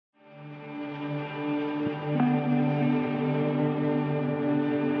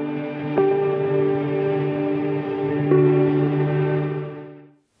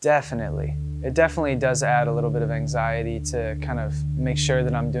Definitely. It definitely does add a little bit of anxiety to kind of make sure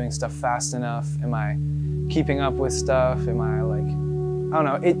that I'm doing stuff fast enough. Am I keeping up with stuff? Am I like, I don't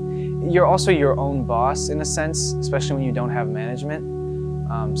know. You're also your own boss in a sense, especially when you don't have management.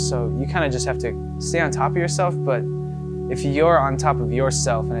 So you kind of just have to stay on top of yourself, but if you're on top of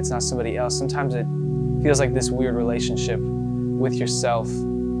yourself and it's not somebody else, sometimes it feels like this weird relationship with yourself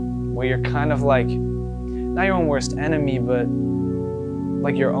where you're kind of like, not your own worst enemy, but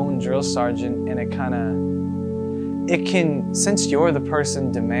like your own drill sergeant, and it can, since you're the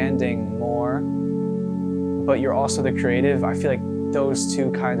person demanding more, but you're also the creative, I feel like those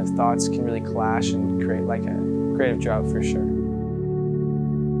two kind of thoughts can really clash and create like a creative drought for sure.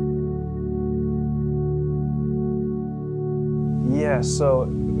 Yeah, so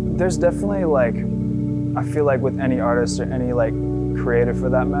there's definitely like, I feel like with any artist or any like creator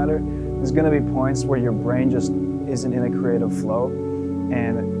for that matter, there's gonna be points where your brain just isn't in a creative flow.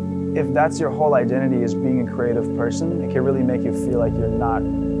 And if that's your whole identity is being a creative person, it can really make you feel like you're not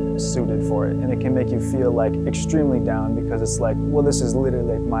suited for it. And it can make you feel like extremely down because it's like, well, this is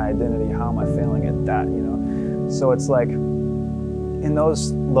literally like my identity. How am I failing at that, you know? So it's like, in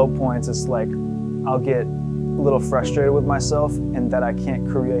those low points, it's like, I'll get a little frustrated with myself and that I can't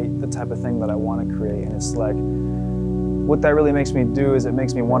create the type of thing that I want to create. And it's like, what that really makes me do is it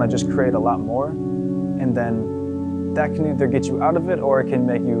makes me want to just create a lot more. And then that can either get you out of it or it can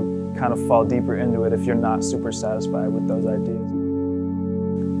make you kind of fall deeper into it if you're not super satisfied with those ideas.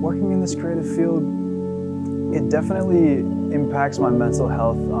 Working in this creative field, it definitely impacts my mental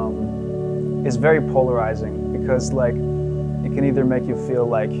health. It's very polarizing because like it can either make you feel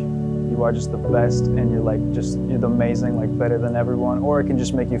like you are just the best and you're the amazing, like better than everyone, or it can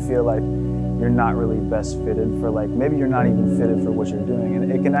just make you feel like you're not really best fitted for like, maybe you're not even fitted for what you're doing,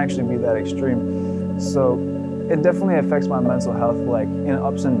 and it can actually be that extreme. So it definitely affects my mental health like in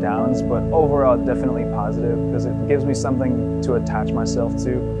ups and downs, but overall definitely positive because it gives me something to attach myself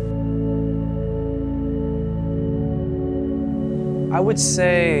to. I would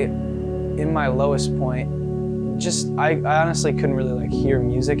say in my lowest point, I honestly couldn't really like hear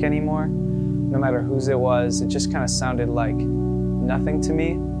music anymore. No matter whose it was, it just kind of sounded like nothing to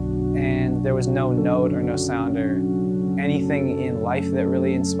me. And there was no note or no sound or anything in life that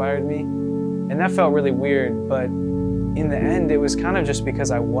really inspired me. And that felt really weird, but in the end, it was kind of just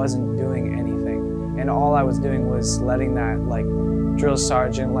because I wasn't doing anything. And all I was doing was letting that like drill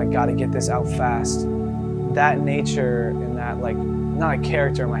sergeant, like gotta get this out fast. That nature and that like, not a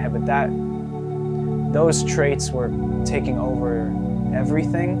character in my head, but those traits were taking over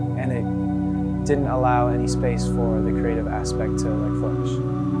everything, and it didn't allow any space for the creative aspect to like flourish.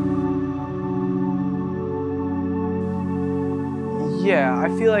 Yeah, I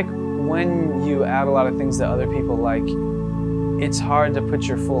feel like when you add a lot of things that other people like, it's hard to put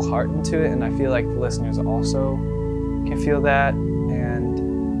your full heart into it, and I feel like the listeners also can feel that,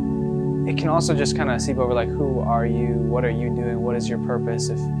 and it can also just kind of seep over like, who are you, what are you doing, what is your purpose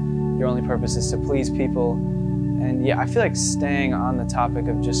if your only purpose is to please people. And yeah, I feel like staying on the topic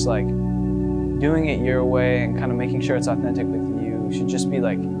of just like doing it your way and kind of making sure it's authentic with you should just be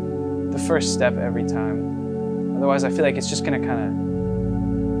like the first step every time. Otherwise, I feel like it's just gonna kind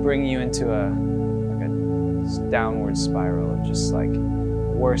of bring you into a downward spiral of just like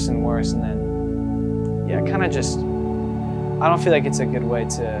worse and worse, and then yeah, kind of just, I don't feel like it's a good way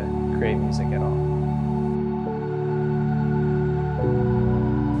to create music at all.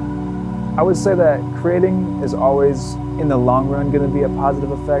 I would say that creating is always, in the long run, going to be a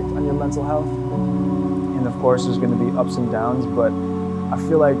positive effect on your mental health. And of course, there's going to be ups and downs, but I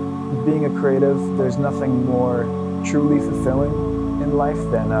feel like being a creative, there's nothing more truly fulfilling in life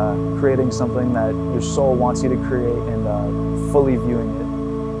than creating something that your soul wants you to create and fully viewing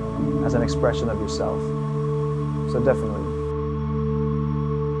it as an expression of yourself. So definitely.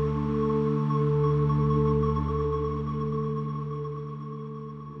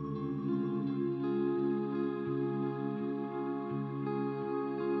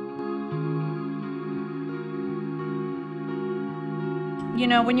 You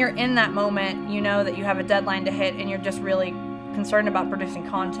know, when you're in that moment, you know that you have a deadline to hit and you're just really concerned about producing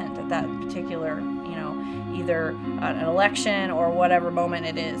content at that particular, you know, either an election or whatever moment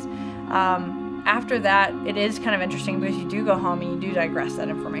it is. After that, it is kind of interesting because you do go home and you do digress that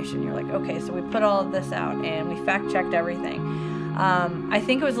information. You're like, okay, so we put all of this out and we fact-checked everything. I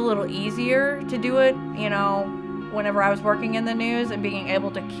think it was a little easier to do it, you know, whenever I was working in the news and being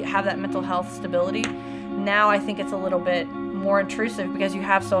able to have that mental health stability. Now I think it's a little bit more intrusive because you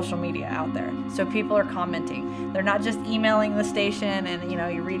have social media out there. So people are commenting. They're not just emailing the station and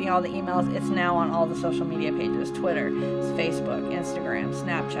you're reading all the emails. It's now on all the social media pages, Twitter, Facebook, Instagram,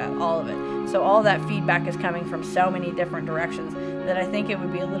 Snapchat, all of it. So all that feedback is coming from so many different directions that I think it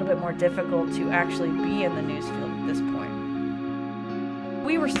would be a little bit more difficult to actually be in the news field at this point.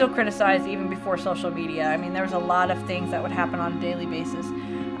 We were still criticized even before social media. I mean, there was a lot of things that would happen on a daily basis.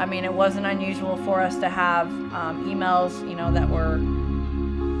 I mean, it wasn't unusual for us to have emails, that were,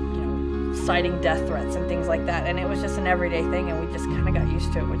 citing death threats and things like that. And it was just an everyday thing, and we just kind of got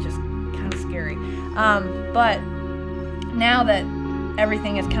used to it, which is kind of scary. But now that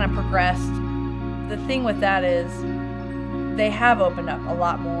everything has kind of progressed, the thing with that is they have opened up a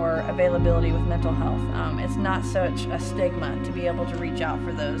lot more availability with mental health. It's not such a stigma to be able to reach out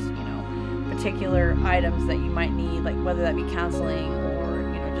for those, particular items that you might need, like whether that be counseling or,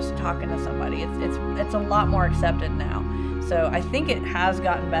 just talking to somebody. It's a lot more accepted now. So I think it has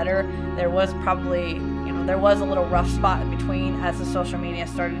gotten better. There was probably, there was a little rough spot in between as the social media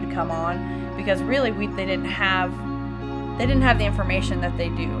started to come on, because really they didn't have the information that they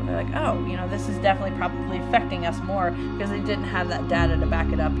do. They're like, oh, this is definitely probably affecting us more, because they didn't have that data to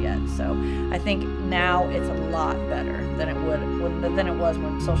back it up yet. So I think now it's a lot better than it was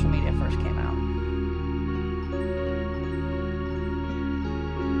when social media first came out.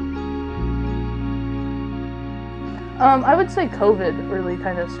 I would say COVID really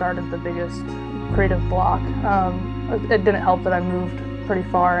kind of started the biggest creative block. It didn't help that I moved pretty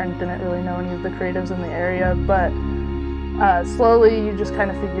far and didn't really know any of the creatives in the area, but slowly you just kind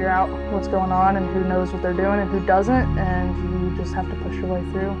of figure out what's going on and who knows what they're doing and who doesn't, and you just have to push your way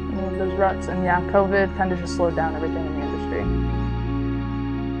through any of those ruts. And yeah, COVID kind of just slowed down everything in the industry.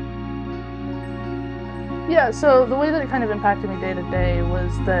 Yeah, so the way that it kind of impacted me day to day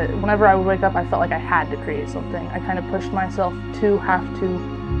was that whenever I would wake up, I felt like I had to create something. I kind of pushed myself to have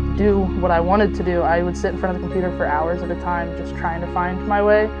to do what I wanted to do. I would sit in front of the computer for hours at a time just trying to find my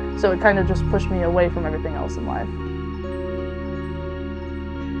way. So it kind of just pushed me away from everything else in life.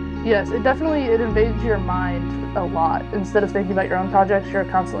 Yes, it invades your mind a lot. Instead of thinking about your own projects, you're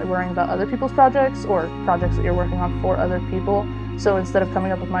constantly worrying about other people's projects or projects that you're working on for other people. So instead of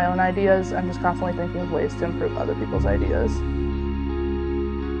coming up with my own ideas, I'm just constantly thinking of ways to improve other people's ideas.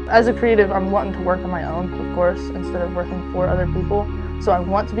 As a creative, I'm wanting to work on my own, of course, instead of working for other people. So I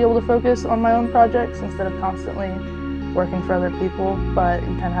want to be able to focus on my own projects instead of constantly working for other people, but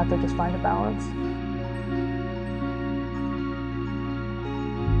you kind of have to just find a balance.